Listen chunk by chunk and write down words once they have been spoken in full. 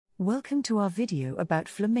Welcome to our video about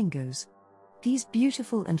flamingos. These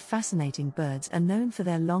beautiful and fascinating birds are known for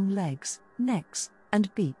their long legs, necks,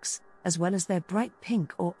 and beaks, as well as their bright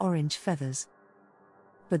pink or orange feathers.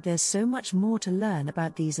 But there's so much more to learn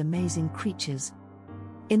about these amazing creatures.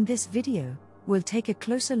 In this video, we'll take a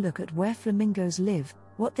closer look at where flamingos live,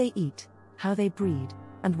 what they eat, how they breed,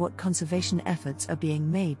 and what conservation efforts are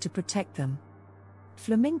being made to protect them.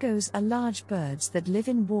 Flamingos are large birds that live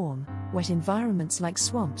in warm, wet environments like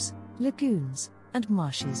swamps, lagoons, and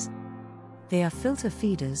marshes. They are filter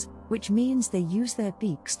feeders, which means they use their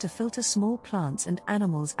beaks to filter small plants and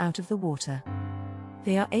animals out of the water.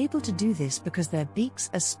 They are able to do this because their beaks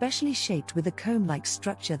are specially shaped with a comb-like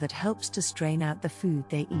structure that helps to strain out the food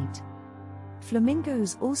they eat.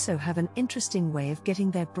 Flamingos also have an interesting way of getting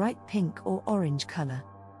their bright pink or orange color.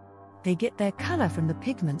 They get their color from the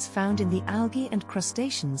pigments found in the algae and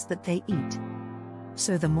crustaceans that they eat.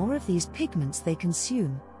 So the more of these pigments they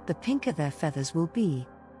consume, the pinker their feathers will be.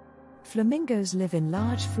 Flamingos live in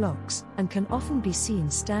large flocks and can often be seen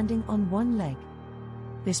standing on one leg.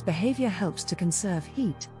 This behavior helps to conserve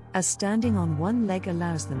heat, as standing on one leg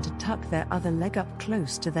allows them to tuck their other leg up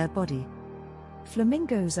close to their body.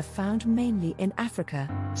 Flamingos are found mainly in Africa,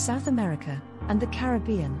 South America, and the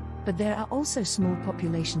Caribbean, but there are also small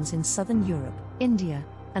populations in southern Europe, India,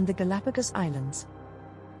 and the Galapagos Islands.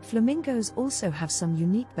 Flamingos also have some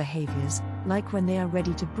unique behaviors, like when they are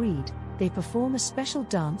ready to breed, they perform a special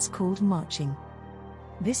dance called marching.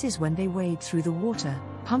 This is when they wade through the water,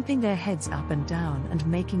 pumping their heads up and down and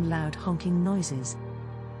making loud honking noises.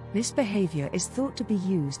 This behavior is thought to be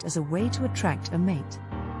used as a way to attract a mate.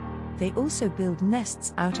 They also build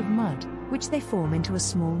nests out of mud, which they form into a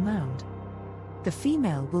small mound. The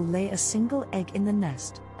female will lay a single egg in the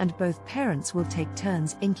nest, and both parents will take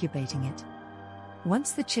turns incubating it.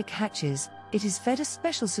 Once the chick hatches, it is fed a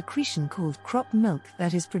special secretion called crop milk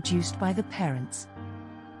that is produced by the parents.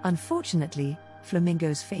 Unfortunately,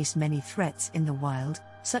 flamingos face many threats in the wild,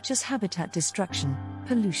 such as habitat destruction,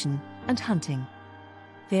 pollution, and hunting.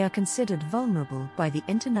 They are considered vulnerable by the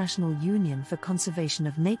International Union for Conservation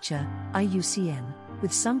of Nature, IUCN,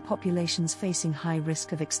 with some populations facing high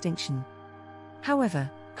risk of extinction. However,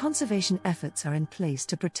 conservation efforts are in place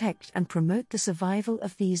to protect and promote the survival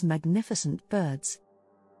of these magnificent birds.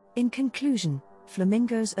 In conclusion,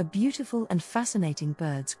 flamingos are beautiful and fascinating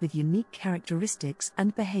birds with unique characteristics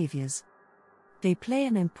and behaviors. They play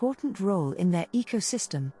an important role in their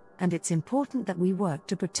ecosystem, and it's important that we work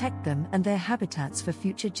to protect them and their habitats for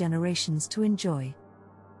future generations to enjoy.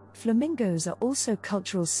 Flamingos are also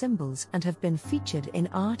cultural symbols and have been featured in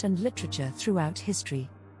art and literature throughout history.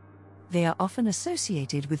 They are often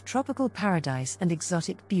associated with tropical paradise and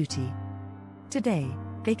exotic beauty. Today,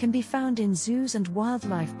 they can be found in zoos and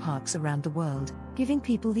wildlife parks around the world, giving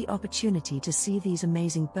people the opportunity to see these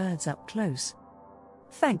amazing birds up close.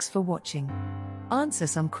 Thanks for watching. Answer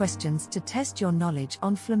some questions to test your knowledge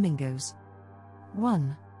on flamingos.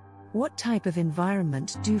 1. What type of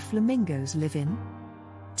environment do flamingos live in?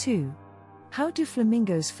 2. How do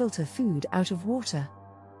flamingos filter food out of water?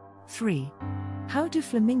 3. How do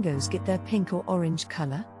flamingos get their pink or orange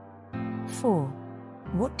color? 4.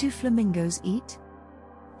 What do flamingos eat?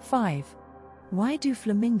 5. Why do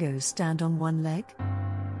flamingos stand on one leg?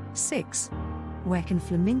 6. Where can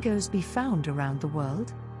flamingos be found around the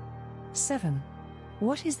world? 7.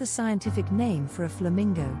 What is the scientific name for a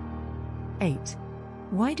flamingo? 8.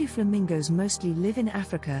 Why do flamingos mostly live in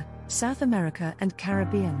Africa, South America, and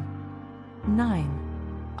Caribbean?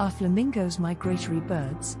 9. Are flamingos migratory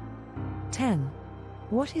birds? 10.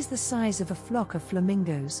 What is the size of a flock of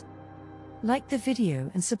flamingos? Like the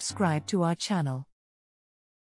video and subscribe to our channel.